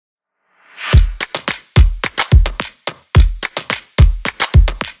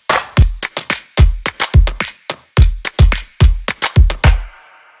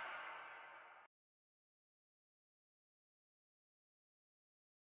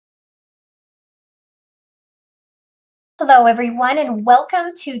Hello, everyone, and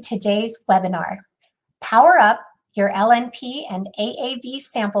welcome to today's webinar, Power Up Your LNP and AAV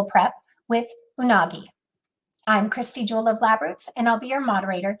Sample Prep with Unagi. I'm Christy Jewell of Labroots, and I'll be your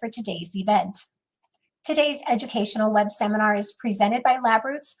moderator for today's event. Today's educational web seminar is presented by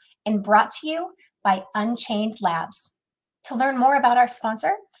Labroots and brought to you by Unchained Labs. To learn more about our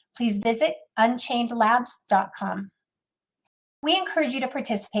sponsor, please visit unchainedlabs.com. We encourage you to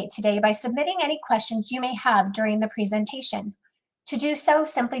participate today by submitting any questions you may have during the presentation. To do so,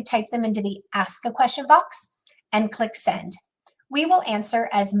 simply type them into the Ask a Question box and click Send. We will answer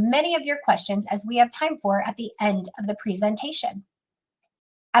as many of your questions as we have time for at the end of the presentation.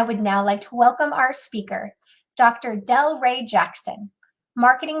 I would now like to welcome our speaker, Dr. Del Ray Jackson,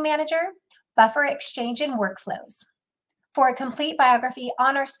 Marketing Manager, Buffer Exchange and Workflows. For a complete biography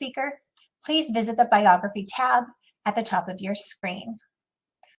on our speaker, please visit the Biography tab at the top of your screen.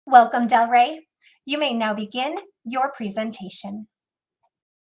 Welcome, Del Ray. You may now begin your presentation.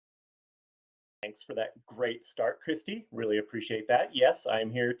 Thanks for that great start, Christy. Really appreciate that. Yes,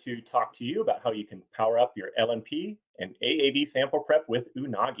 I'm here to talk to you about how you can power up your LNP and AAV sample prep with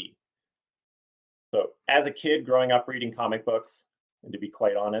Unagi. So as a kid growing up reading comic books, and to be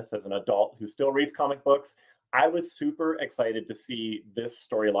quite honest, as an adult who still reads comic books, I was super excited to see this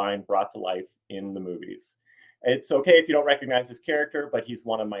storyline brought to life in the movies. It's okay if you don't recognize his character, but he's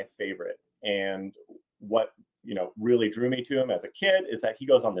one of my favorite. And what really drew me to him as a kid is that he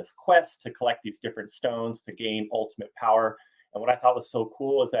goes on this quest to collect these different stones to gain ultimate power. And what I thought was so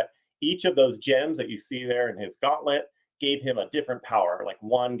cool is that each of those gems that you see there in his gauntlet gave him a different power. Like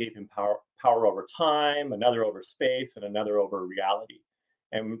one gave him power over time, another over space, and another over reality.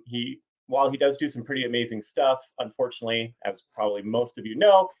 And while he does do some pretty amazing stuff, unfortunately, as probably most of you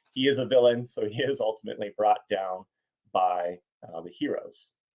know, he is a villain, so he is ultimately brought down by the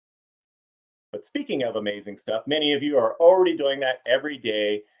heroes. But speaking of amazing stuff, many of you are already doing that every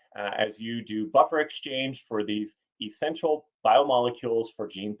day as you do buffer exchange for these essential biomolecules for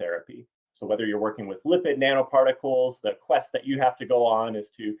gene therapy. So whether you're working with lipid nanoparticles, the quest that you have to go on is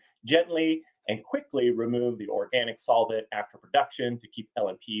to gently and quickly remove the organic solvent after production to keep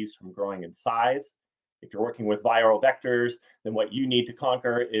LNPs from growing in size. If you're working with viral vectors, then what you need to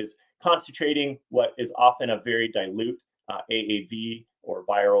conquer is concentrating what is often a very dilute AAV or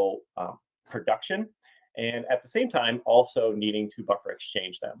viral production, and at the same time also needing to buffer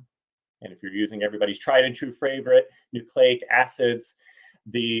exchange them. And if you're using everybody's tried and true favorite, nucleic acids,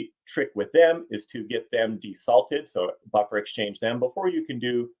 the trick with them is to get them desalted, so buffer exchange them before you can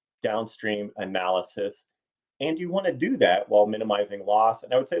do downstream analysis. And you want to do that while minimizing loss.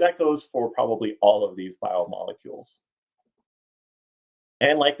 And I would say that goes for probably all of these biomolecules.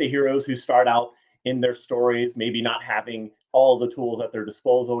 And like the heroes who start out in their stories, maybe not having all the tools at their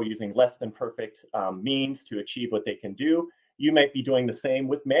disposal, using less than perfect means to achieve what they can do, you might be doing the same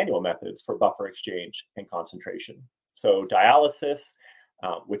with manual methods for buffer exchange and concentration. So dialysis,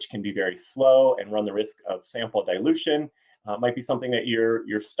 which can be very slow and run the risk of sample dilution, might be something that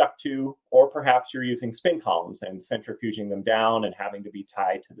you're stuck to, or perhaps you're using spin columns and centrifuging them down and having to be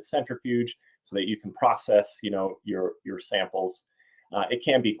tied to the centrifuge so that you can process, your samples. It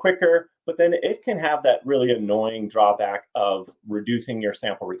can be quicker, but then it can have that really annoying drawback of reducing your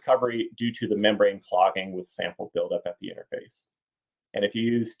sample recovery due to the membrane clogging with sample buildup at the interface. And if you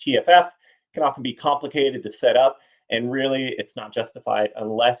use TFF, it can often be complicated to set up, and really it's not justified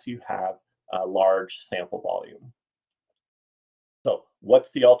unless you have a large sample volume. So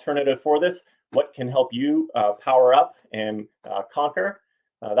what's the alternative for this? What can help you power up and conquer?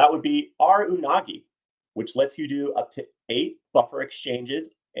 That would be our Unagi, which lets you do up to 8 buffer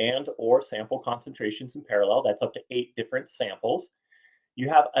exchanges and or sample concentrations in parallel. That's up to 8 different samples. You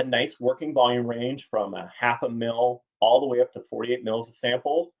have a nice working volume range from a 0.5 ml all the way up to 48 mils of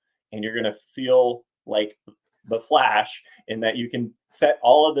sample. And you're going to feel like the Flash in that you can set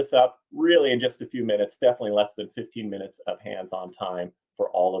all of this up really in just a few minutes, definitely less than 15 minutes of hands-on time for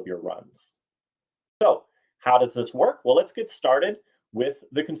all of your runs. So how does this work? Well, let's get started with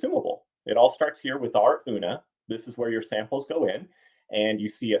the consumable. It all starts here with our Una. This is where your samples go in, and you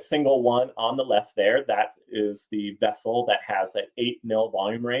see a single one on the left there. That is the vessel that has that 8 mil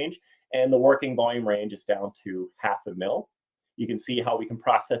volume range, and the working volume range is down to 0.5 ml. You can see how we can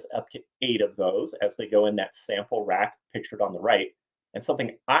process up to 8 of those as they go in that sample rack pictured on the right. And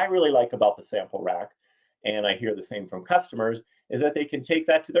something I really like about the sample rack, and I hear the same from customers, is that they can take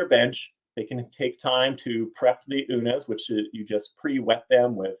that to their bench. They can take time to prep the Unas, which you just pre-wet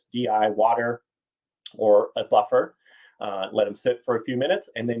them with DI water or a buffer. Let them sit for a few minutes,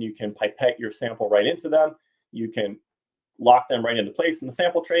 and then you can pipette your sample right into them. You can lock them right into place in the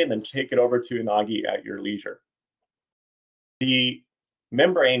sample tray and then take it over to Unagi at your leisure. The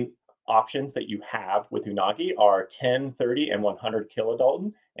membrane options that you have with Unagi are 10, 30, and 100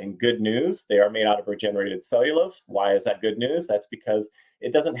 kilodalton. And good news, they are made out of regenerated cellulose. Why is that good news? That's because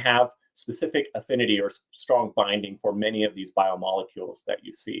it doesn't have specific affinity or strong binding for many of these biomolecules that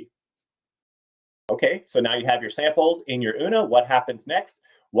you see. Okay, so now you have your samples in your UNA. What happens next?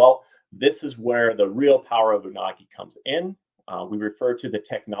 Well, this is where the real power of Unagi comes in. We refer to the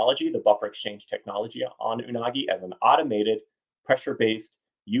technology, the buffer exchange technology on Unagi, as an automated pressure-based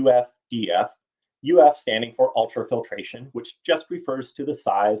UFDF. UF standing for ultrafiltration, which just refers to the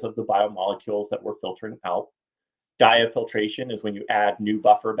size of the biomolecules that we're filtering out. Diafiltration is when you add new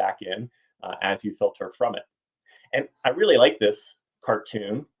buffer back in as you filter from it. And I really like this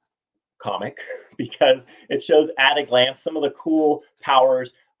cartoon comic because it shows at a glance some of the cool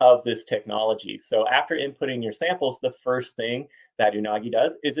powers of this technology. So after inputting your samples, the first thing that Unagi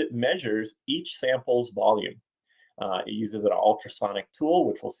does is it measures each sample's volume. It uses an ultrasonic tool,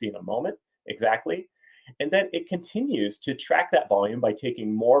 which we'll see in a moment exactly. And then it continues to track that volume by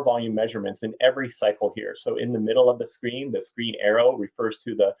taking more volume measurements in every cycle here. So in the middle of the screen arrow refers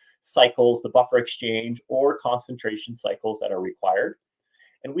to the cycles, the buffer exchange or concentration cycles that are required.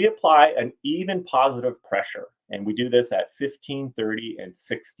 And we apply an even positive pressure. And we do this at 15, 30, and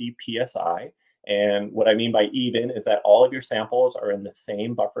 60 PSI. And what I mean by even is that all of your samples are in the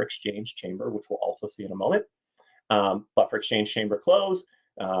same buffer exchange chamber, which we'll also see in a moment. Buffer exchange chamber close,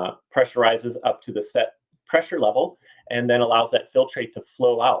 pressurizes up to the set pressure level, and then allows that filtrate to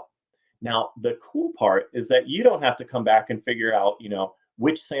flow out. Now, the cool part is that you don't have to come back and figure out,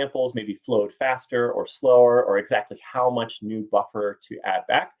 which samples maybe flowed faster or slower, or exactly how much new buffer to add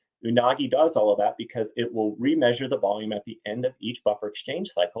back. Unagi does all of that because it will remeasure the volume at the end of each buffer exchange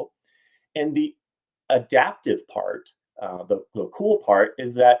cycle. And the adaptive part, the cool part,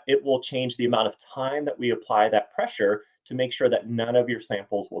 is that it will change the amount of time that we apply that pressure to make sure that none of your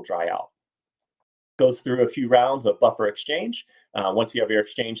samples will dry out. Goes through a few rounds of buffer exchange. Once you have your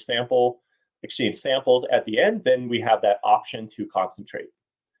exchange samples at the end, then we have that option to concentrate.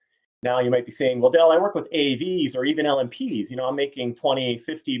 Now you might be saying, well, Dell, I work with AAVs or even LNPs. I'm making 20,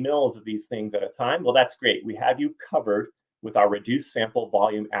 50 mils of these things at a time. Well, that's great. We have you covered with our reduced sample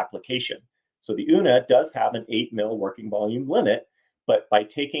volume application. So the UNA does have an 8 mil working volume limit, but by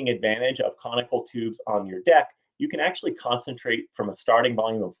taking advantage of conical tubes on your deck, you can actually concentrate from a starting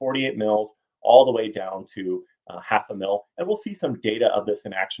volume of 48 mils all the way down to half a mil. And we'll see some data of this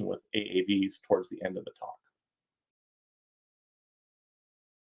in action with AAVs towards the end of the talk.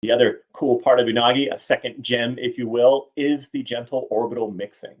 The other cool part of Unagi, a second gem, if you will, is the gentle orbital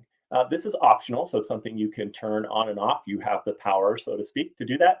mixing. This is optional, so it's something you can turn on and off. You have the power, so to speak, to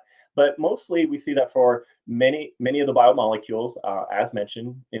do that. But mostly we see that for many of the biomolecules, as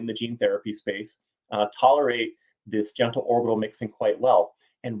mentioned in the gene therapy space, tolerate this gentle orbital mixing quite well.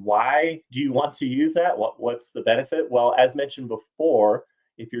 And why do you want to use that? What's the benefit? Well, as mentioned before,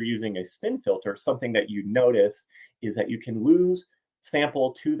 if you're using a spin filter, something that you notice is that you can lose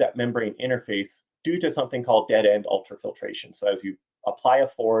sample to that membrane interface due to something called dead-end ultrafiltration. So as you apply a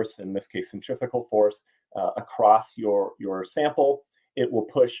force, in this case centrifugal force, across your sample, it will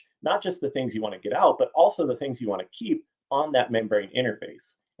push not just the things you want to get out, but also the things you want to keep on that membrane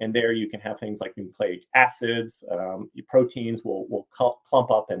interface. And there you can have things like nucleic acids, proteins will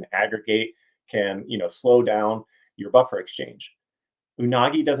clump up and aggregate, can slow down your buffer exchange.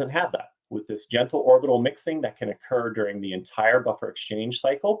 Unagi doesn't have that. With this gentle orbital mixing that can occur during the entire buffer exchange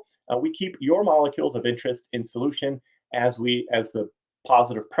cycle, we keep your molecules of interest in solution as the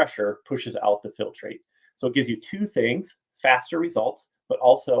positive pressure pushes out the filtrate. So it gives you two things: faster results, but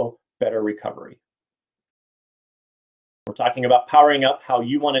also better recovery. We're talking about powering up how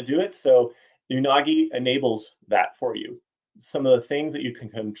you want to do it. So Unagi enables that for you. Some of the things that you can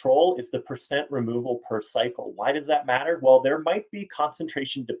control is the percent removal per cycle. Why does that matter? Well, there might be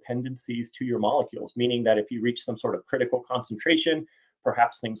concentration dependencies to your molecules, meaning that if you reach some sort of critical concentration,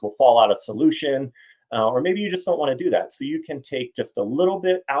 perhaps things will fall out of solution, or maybe you just don't want to do that. So you can take just a little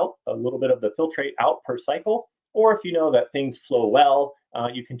bit out, a little bit of the filtrate out per cycle, or if you know that things flow well,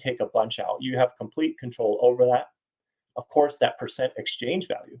 you can take a bunch out. You have complete control over that. Of course, that percent exchange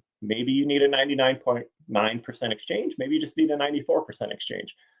value. Maybe you need a 99.9% exchange. Maybe you just need a 94%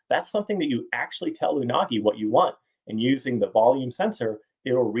 exchange. That's something that you actually tell Unagi what you want. And using the volume sensor,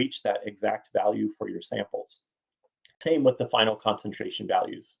 it'll reach that exact value for your samples. Same with the final concentration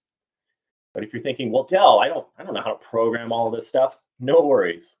values. But if you're thinking, well, Dell, I don't know how to program all of this stuff, no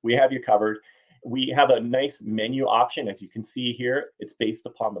worries. We have you covered. We have a nice menu option. As you can see here, it's based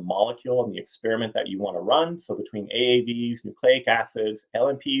upon the molecule and the experiment that you want to run. So between AAVs, nucleic acids,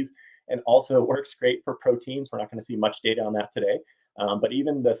 LNPs, and also works great for proteins. We're not going to see much data on that today. But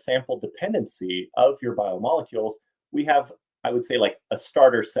even the sample dependency of your biomolecules, we have, I would say, like a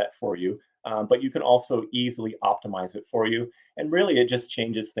starter set for you, but you can also easily optimize it for you. And really, it just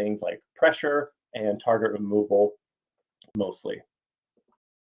changes things like pressure and target removal mostly.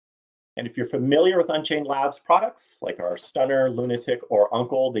 And if you're familiar with Unchained Labs products, like our Stunner, Lunatic, or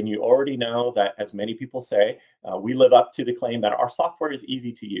Uncle, then you already know that, as many people say, we live up to the claim that our software is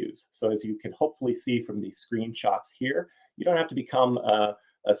easy to use. So as you can hopefully see from these screenshots here, you don't have to become a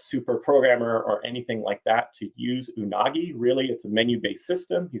super programmer or anything like that to use Unagi. Really, it's a menu-based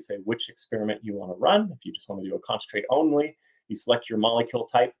system. You say which experiment you want to run. If you just want to do a concentrate only, you select your molecule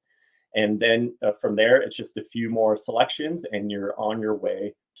type. And then from there, it's just a few more selections and you're on your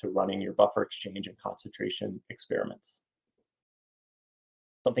way to running your buffer exchange and concentration experiments.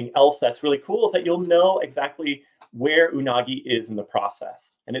 Something else that's really cool is that you'll know exactly where Unagi is in the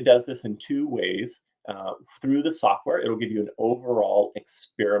process. And it does this in two ways. Through the software, it'll give you an overall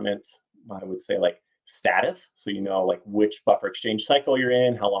experiment, I would say, like status. So you know like which buffer exchange cycle you're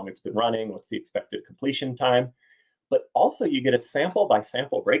in, how long it's been running, what's the expected completion time. But also you get a sample by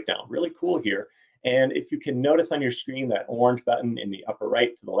sample breakdown. Really cool here. And if you can notice on your screen, that orange button in the upper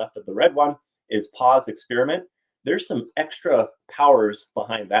right to the left of the red one is pause experiment. There's some extra powers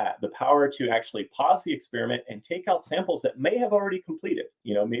behind that. The power to actually pause the experiment and take out samples that may have already completed.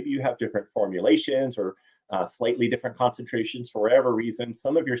 You know, maybe you have different formulations or slightly different concentrations for whatever reason.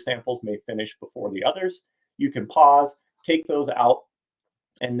 Some of your samples may finish before the others. You can pause, take those out,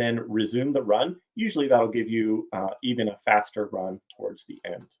 and then resume the run. Usually that'll give you even a faster run towards the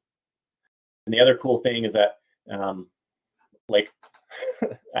end. And the other cool thing is that, like,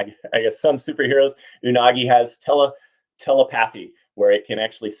 I guess some superheroes, Unagi has telepathy, where it can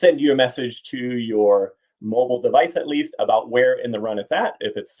actually send you a message to your mobile device, at least, about where in the run it's at,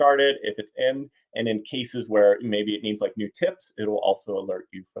 if it's started, if it's end, and in cases where maybe it needs like new tips, it will also alert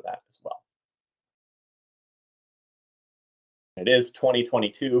you for that as well. It is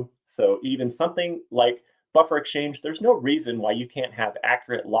 2022, so even something like buffer exchange, there's no reason why you can't have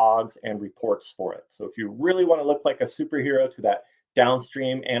accurate logs and reports for it. So if you really want to look like a superhero to that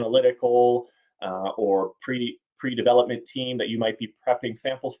downstream analytical or pre-development team that you might be prepping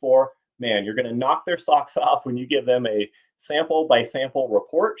samples for, man, you're going to knock their socks off when you give them a sample by sample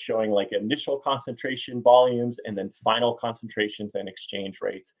report showing like initial concentration volumes and then final concentrations and exchange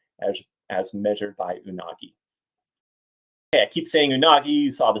rates as measured by Unagi. Okay, I keep saying Unagi,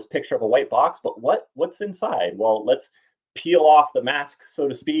 you saw this picture of a white box, but what's inside? Well, let's peel off the mask, so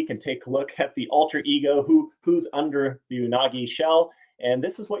to speak, and take a look at the alter ego, who's under the Unagi shell. And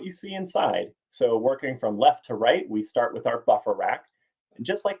this is what you see inside. So working from left to right, we start with our buffer rack. And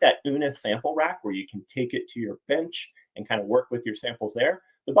just like that Una sample rack where you can take it to your bench and kind of work with your samples there,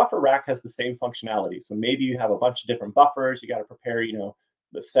 the buffer rack has the same functionality. So maybe you have a bunch of different buffers. You got to prepare, you know,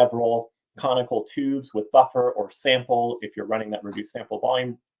 the several conical tubes with buffer or sample if you're running that reduced sample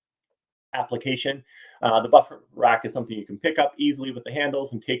volume application. The buffer rack is something you can pick up easily with the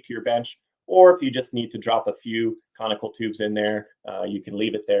handles and take to your bench, or if you just need to drop a few conical tubes in there, you can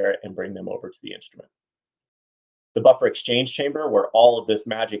leave it there and bring them over to the instrument. The buffer exchange chamber, where all of this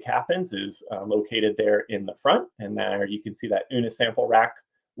magic happens, is located there in the front, and there you can see that Una sample rack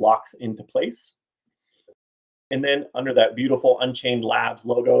locks into place. And then under that beautiful Unchained Labs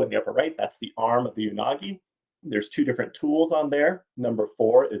logo in the upper right, that's the arm of the Unagi. There's two different tools on there. Number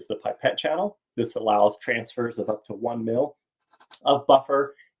 4 is the pipette channel. This allows transfers of up to 1 ml of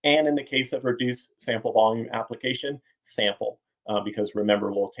buffer. And in the case of reduced sample volume application, sample, because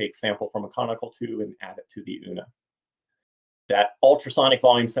remember, we'll take sample from a conical tube and add it to the Una. That ultrasonic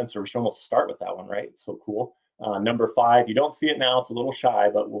volume sensor, we should almost start with that one, right? It's so cool. Number 5, you don't see it now, it's a little shy,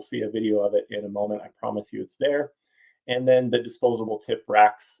 but we'll see a video of it in a moment. I promise you it's there. And then the disposable tip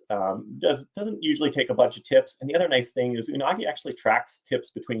racks doesn't usually take a bunch of tips. And the other nice thing is Unagi actually tracks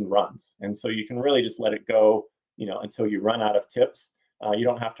tips between runs. And so you can really just let it go, you know, until you run out of tips. You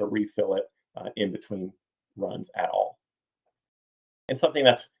don't have to refill it in between runs at all. And something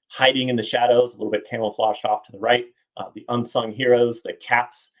that's hiding in the shadows, a little bit camouflaged off to the right, the unsung heroes, the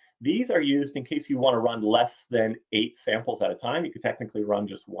caps. These are used in case you want to run less than 8 samples at a time. You could technically run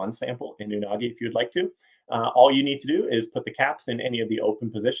just 1 sample in Unagi if you'd like to. All you need to do is put the caps in any of the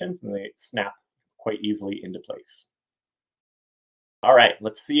open positions and they snap quite easily into place. All right,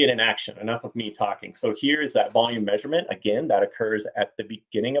 let's see it in action. Enough of me talking. So here is that volume measurement. Again, that occurs at the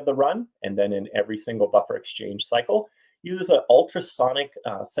beginning of the run and then in every single buffer exchange cycle. Uses an ultrasonic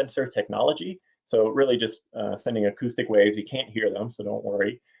sensor technology. So really just sending acoustic waves. You can't hear them, so don't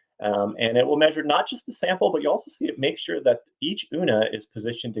worry. And it will measure not just the sample, but you also see it make sure that each UNA is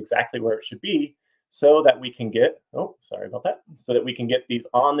positioned exactly where it should be so that we can get, oh, sorry about that, so that we can get these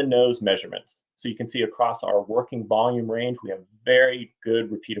on-the-nose measurements. So you can see across our working volume range, we have very good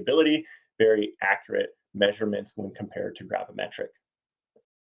repeatability, very accurate measurements when compared to gravimetric.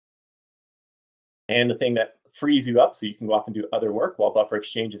 And the thing that frees you up so you can go off and do other work while buffer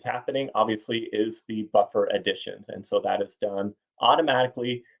exchange is happening, obviously, is the buffer additions. And so that is done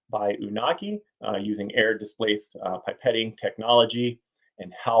automatically by Unagi using air displaced pipetting technology.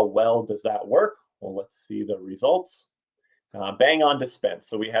 And how well does that work? Well, let's see the results. Bang on dispense.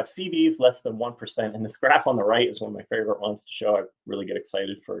 So we have CVs less than 1%. And this graph on the right is one of my favorite ones to show. I really get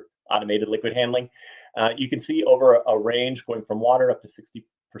excited for automated liquid handling. You can see over a range going from water up to 60%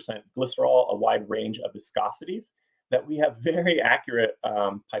 glycerol, a wide range of viscosities, that we have very accurate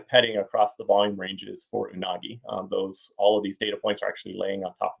pipetting across the volume ranges for Unagi. All of these data points are actually laying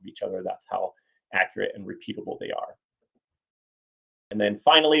on top of each other. That's how accurate and repeatable they are. And then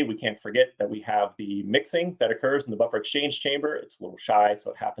finally, we can't forget that we have the mixing that occurs in the buffer exchange chamber. It's a little shy,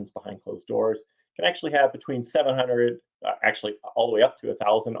 so it happens behind closed doors. Can actually have between 700, actually all the way up to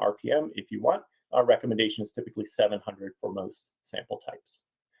 1,000 RPM if you want. Our recommendation is typically 700 for most sample types.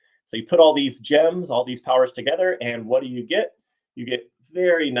 So you put all these gems, all these powers together, and what do you get? You get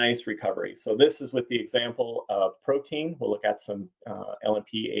very nice recovery. So this is with the example of protein. We'll look at some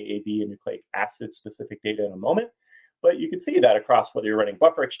LNP, AAV, and nucleic acid specific data in a moment. But you can see that across whether you're running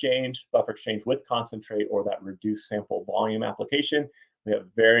buffer exchange with concentrate, or that reduced sample volume application, we have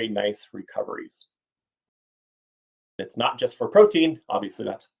very nice recoveries. It's not just for protein. Obviously,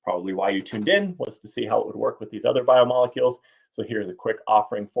 that's probably why you tuned in, was to see how it would work with these other biomolecules. So here's a quick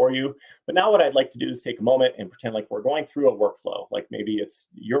offering for you. But now what I'd like to do is take a moment and pretend like we're going through a workflow. Like maybe it's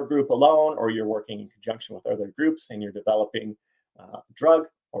your group alone, or you're working in conjunction with other groups and you're developing a drug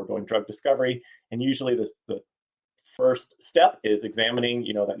or doing drug discovery. And usually the first step is examining,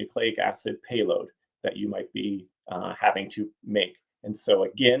 that nucleic acid payload that you might be having to make. And so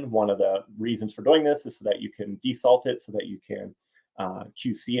again, one of the reasons for doing this is so that you can desalt it, so that you can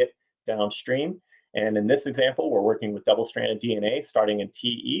QC it downstream. And in this example, we're working with double-stranded DNA starting in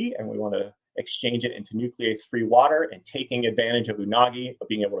TE, and we want to exchange it into nuclease-free water, and taking advantage of Unagi, of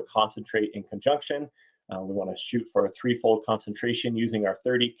being able to concentrate in conjunction. We want to shoot for a 3-fold concentration using our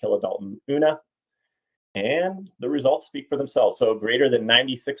 30 kilodalton UNA. And the results speak for themselves. So greater than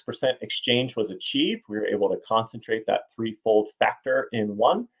 96% exchange was achieved. We were able to concentrate that 3-fold factor in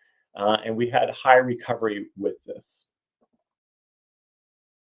one, and we had high recovery with this.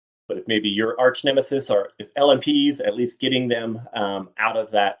 But if maybe your arch nemesis is LNPs, at least getting them out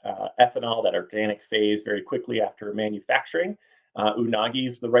of that ethanol, that organic phase, very quickly after manufacturing, Unagi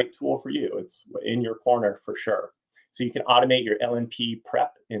is the right tool for you. It's in your corner for sure. So you can automate your LNP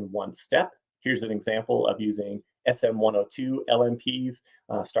prep in one step. Here's an example of using SM102 LNPs,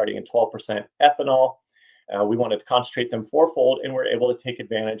 starting in 12% ethanol. We wanted to concentrate them 4-fold, and we're able to take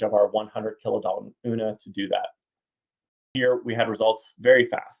advantage of our 100 kilodalton UNA to do that. Here we had results very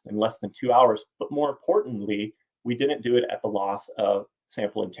fast, in less than 2 hours, but more importantly, we didn't do it at the loss of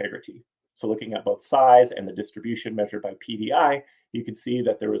sample integrity. So looking at both size and the distribution measured by PDI, you can see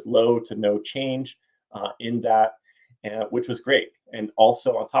that there was low to no change in that, which was great. And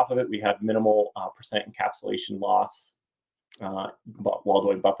also on top of it, we had minimal percent encapsulation loss while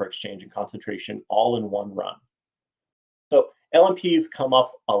doing buffer exchange and concentration all in one run. So LNPs come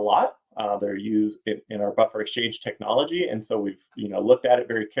up a lot. They're used in our buffer exchange technology, and so we've looked at it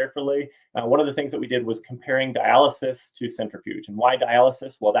very carefully. One of the things that we did was comparing dialysis to centrifuge. And why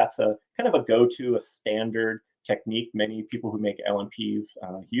dialysis? Well, that's a kind of a go-to, a standard technique many people who make LNPs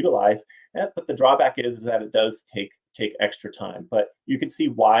utilize. But the drawback is that it does take extra time. But you can see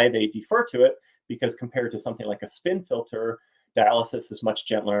why they defer to it, because compared to something like a spin filter, dialysis is much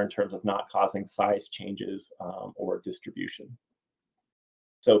gentler in terms of not causing size changes or distribution.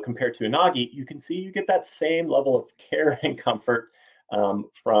 So compared to Unagi, you can see you get that same level of care and comfort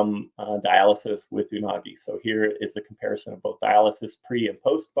from dialysis with Unagi. So here is the comparison of both dialysis pre and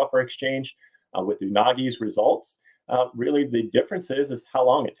post buffer exchange with Unagi's results. Really, the difference is how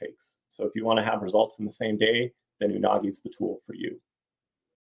long it takes. So if you want to have results in the same day, then Unagi is the tool for you.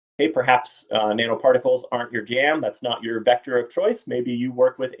 Hey, perhaps nanoparticles aren't your jam. That's not your vector of choice. Maybe you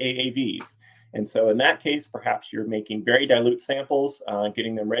work with AAVs. And so in that case, perhaps you're making very dilute samples,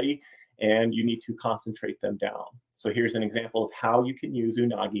 getting them ready, and you need to concentrate them down. So here's an example of how you can use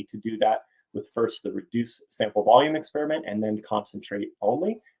Unagi to do that with first the reduced sample volume experiment and then concentrate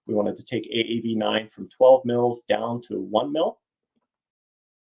only. We wanted to take AAV9 from 12 mils down to 1 mil.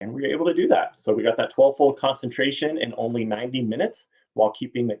 And we were able to do that. So we got that 12-fold concentration in only 90 minutes while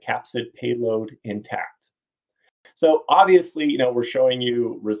keeping the capsid payload intact. So obviously, we're showing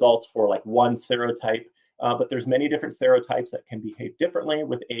you results for like one serotype, but there's many different serotypes that can behave differently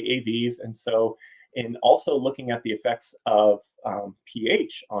with AAVs. And so in also looking at the effects of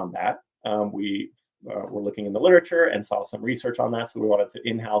pH on that, we were looking in the literature and saw some research on that. So we wanted to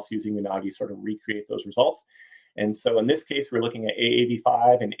in-house using Unagi sort of recreate those results. And so in this case, we're looking at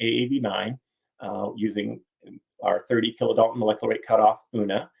AAV5 and AAV9 using our 30 kilodalton molecular weight cutoff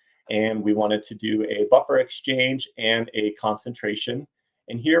UNA. And we wanted to do a buffer exchange and a concentration.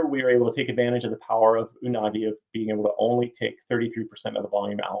 And here we were able to take advantage of the power of Unagi of being able to only take 33% of the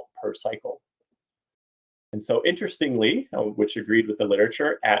volume out per cycle. And so interestingly, which agreed with the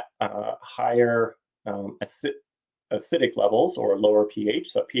literature, at higher acidic levels or lower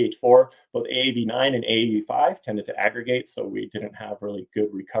pH, so pH 4, both AAV9 and AAV5 tended to aggregate, so we didn't have really good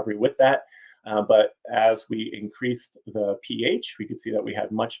recovery with that. But as we increased the pH, we could see that we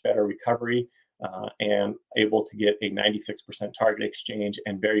had much better recovery and able to get a 96% target exchange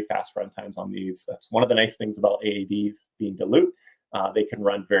and very fast run times on these. That's one of the nice things about AAVs being dilute. They can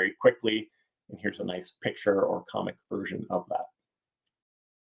run very quickly. And here's a nice picture or comic version of that.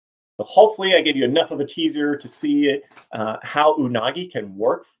 So hopefully I gave you enough of a teaser to see how Unagi can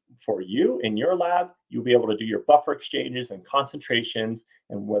work for you in your lab. You'll be able to do your buffer exchanges and concentrations,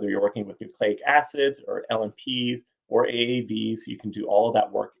 and whether you're working with nucleic acids or LNPs or AAVs, you can do all of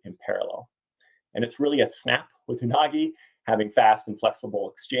that work in parallel. And it's really a snap with Unagi, having fast and flexible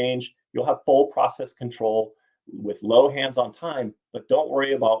exchange. You'll have full process control with low hands-on time, but don't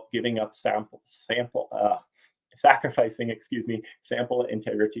worry about giving up sacrificing sample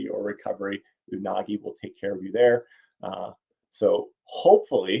integrity or recovery. Unagi will take care of you there. So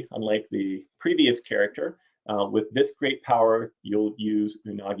hopefully, unlike the previous character, with this great power, you'll use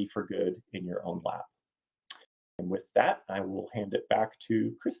Unagi for good in your own lab. And with that, I will hand it back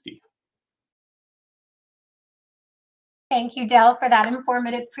to Christy. Thank you, Del, for that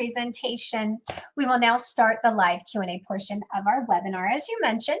informative presentation. We will now start the live Q&A portion of our webinar. As you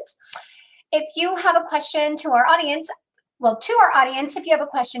mentioned, if you have a question to our audience, if you have a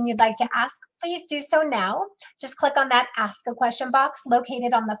question you'd like to ask, please do so now. Just click on that Ask a Question box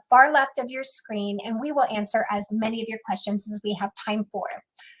located on the far left of your screen, and we will answer as many of your questions as we have time for.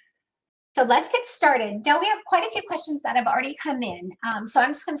 So let's get started. Del, we have quite a few questions that have already come in. So I'm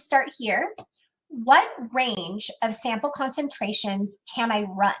just going to start here. What range of sample concentrations can I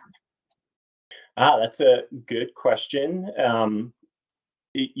run? That's a good question.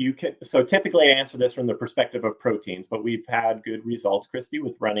 So typically I answer this from the perspective of proteins, but we've had good results, Christy,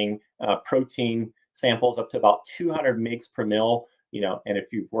 with running protein samples up to about 200 mg per mil, and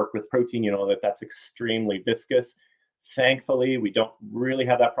if you've worked with protein, you know that that's extremely viscous. Thankfully, we don't really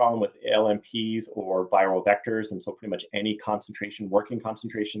have that problem with LNPs or viral vectors. And so pretty much any working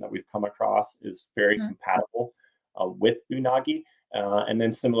concentration that we've come across is very compatible with Unagi. And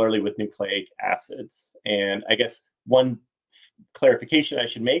then similarly with nucleic acids. And I guess one clarification I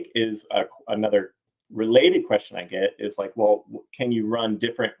should make is another related question I get is like, well, can you run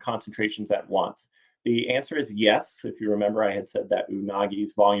different concentrations at once? The answer is yes. If you remember, I had said that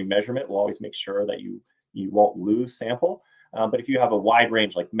Unagi's volume measurement will always make sure that you won't lose sample. But if you have a wide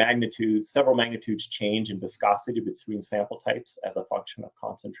range, like several magnitudes change in viscosity between sample types as a function of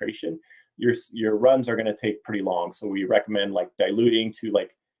concentration, your runs are going to take pretty long. So we recommend like diluting to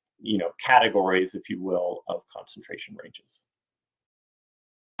categories, if you will, of concentration ranges.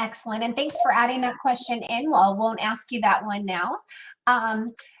 Excellent. And thanks for adding that question in. Well, I won't ask you that one now.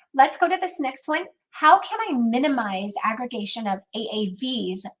 Let's go to this next one. How can I minimize aggregation of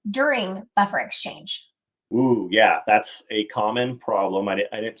AAVs during buffer exchange? Ooh, yeah, that's a common problem. I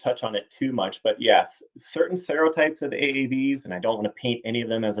didn't touch on it too much, but yes, certain serotypes of AAVs, and I don't want to paint any of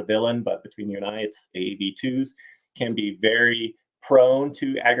them as a villain, but between you and I, it's AAV2s, can be very prone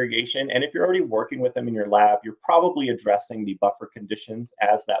to aggregation. And if you're already working with them in your lab, you're probably addressing the buffer conditions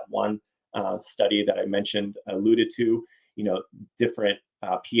as that one study that I mentioned alluded to. Different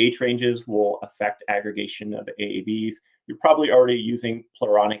pH ranges will affect aggregation of AAVs. You're probably already using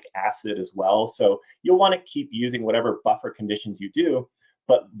pluronic acid as well. So you'll want to keep using whatever buffer conditions you do.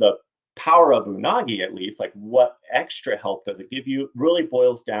 But the power of Unagi, at least, like what extra help does it give you, really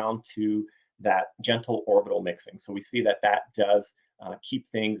boils down to that gentle orbital mixing. So we see that does keep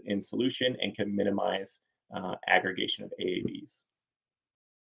things in solution and can minimize aggregation of AAVs.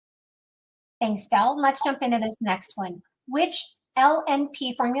 Thanks, Del. Let's jump into this next one. Which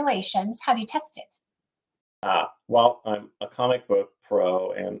LNP formulations have you tested? Well, I'm a comic book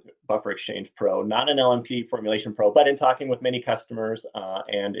pro and buffer exchange pro, not an LNP formulation pro, but in talking with many customers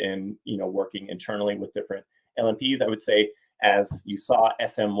and in working internally with different LNPs, I would say As you saw,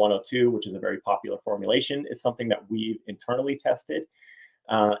 SM102, which is a very popular formulation, is something that we've internally tested.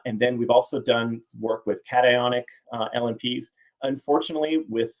 And then we've also done work with cationic LNPs. Unfortunately,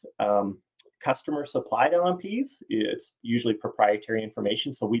 with customer supplied LNPs, it's usually proprietary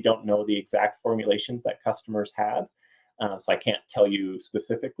information, so we don't know the exact formulations that customers have. So I can't tell you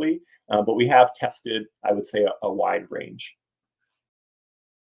specifically, but we have tested, I would say, a wide range.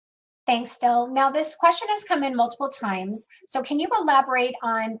 Thanks, Dill. Now, this question has come in multiple times. So can you elaborate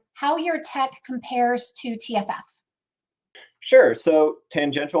on how your tech compares to TFF? Sure. So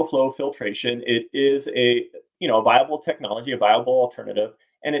tangential flow filtration, it is a viable technology, a viable alternative,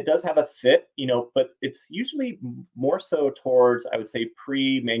 and it does have a fit, but it's usually more so towards, I would say,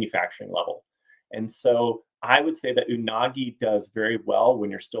 pre-manufacturing level. And so I would say that Unagi does very well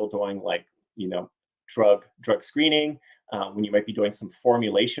when you're still doing drug screening, when you might be doing some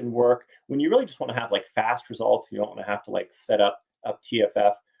formulation work, when you really just want to have fast results. You don't want to have to set up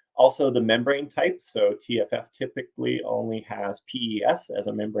TFF. Also, the membrane type. So TFF typically only has PES as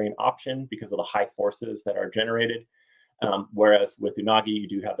a membrane option because of the high forces that are generated. Whereas with Unagi, you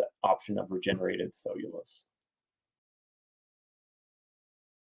do have the option of regenerated cellulose.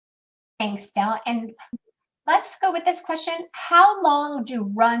 Thanks, Del. And let's go with this question. How long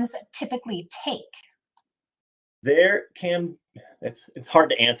do runs typically take? It's hard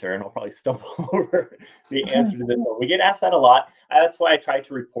to answer, and I'll probably stumble over the answer to this one. We get asked that a lot. That's why I try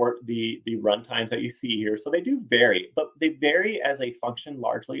to report the run times that you see here. So they do vary, but they vary as a function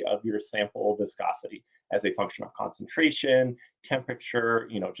largely of your sample viscosity, as a function of concentration, temperature,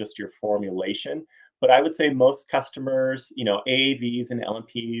 just your formulation. But I would say most customers, AAVs and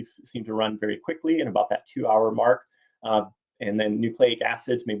LNPs seem to run very quickly in about that 2-hour mark. And then nucleic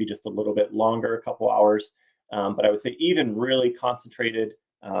acids, maybe just a little bit longer, a couple hours. But I would say even really concentrated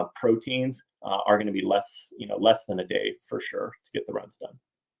proteins are going to be less than a day for sure to get the runs done.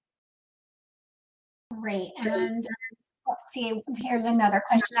 Great. And let's see, here's another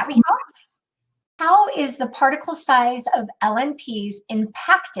question that we have. How is the particle size of LNPs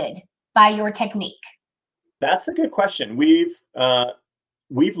impacted by your technique? That's a good question. We've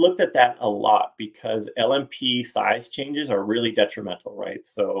looked at that a lot because LNP size changes are really detrimental, right?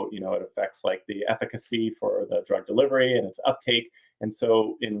 So, it affects the efficacy for the drug delivery and its uptake. And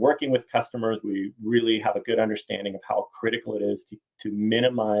so in working with customers, we really have a good understanding of how critical it is to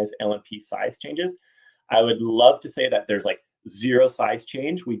minimize LNP size changes. I would love to say that there's zero size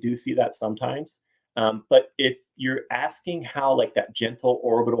change. We do see that sometimes. But if you're asking how that gentle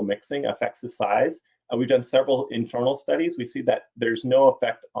orbital mixing affects the size, we've done several internal studies. We see that there's no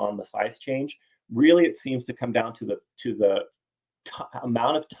effect on the size change. Really, it seems to come down to the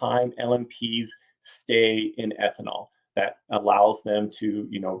amount of time LNPs stay in ethanol that allows them to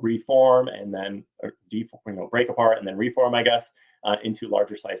reform and then break apart and then reform, I guess, into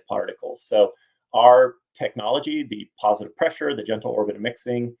larger size particles. So our technology, the positive pressure, the gentle orbital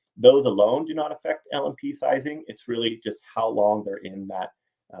mixing, those alone do not affect LNP sizing. It's really just how long they're in that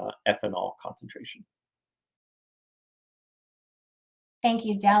ethanol concentration. Thank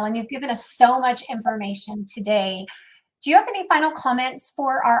you, Del. And you've given us so much information today. Do you have any final comments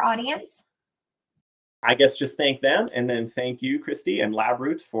for our audience? I guess just thank them, and then thank you, Christy and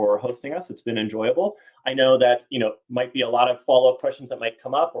Labroots, for hosting us. It's been enjoyable. I know that might be a lot of follow-up questions that might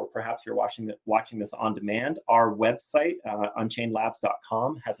come up, or perhaps you're watching this on demand. Our website,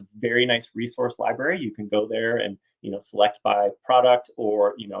 unchainedlabs.com, has a very nice resource library. You can go there and select by product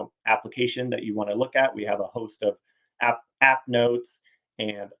or application that you want to look at. We have a host of app notes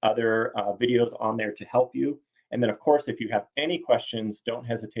and other videos on there to help you. And then, of course, if you have any questions, don't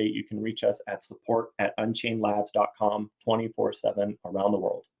hesitate. You can reach us at support@unchainedlabs.com 24/7 around the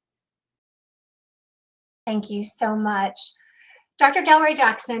world. Thank you so much. Dr. Delroy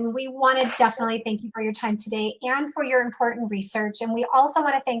Jackson, we want to definitely thank you for your time today and for your important research. And we also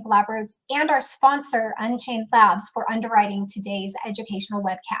want to thank Labroots and our sponsor, Unchained Labs, for underwriting today's educational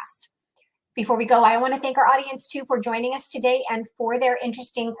webcast. Before we go, I want to thank our audience too for joining us today and for their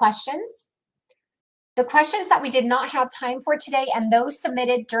interesting questions. The questions that we did not have time for today and those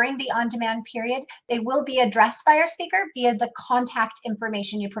submitted during the on-demand period, they will be addressed by our speaker via the contact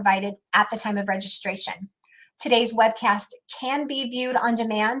information you provided at the time of registration. Today's webcast can be viewed on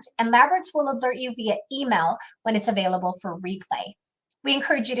demand, and Labroots will alert you via email when it's available for replay. We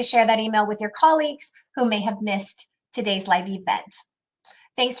encourage you to share that email with your colleagues who may have missed today's live event.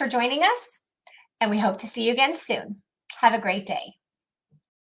 Thanks for joining us, and we hope to see you again soon. Have a great day.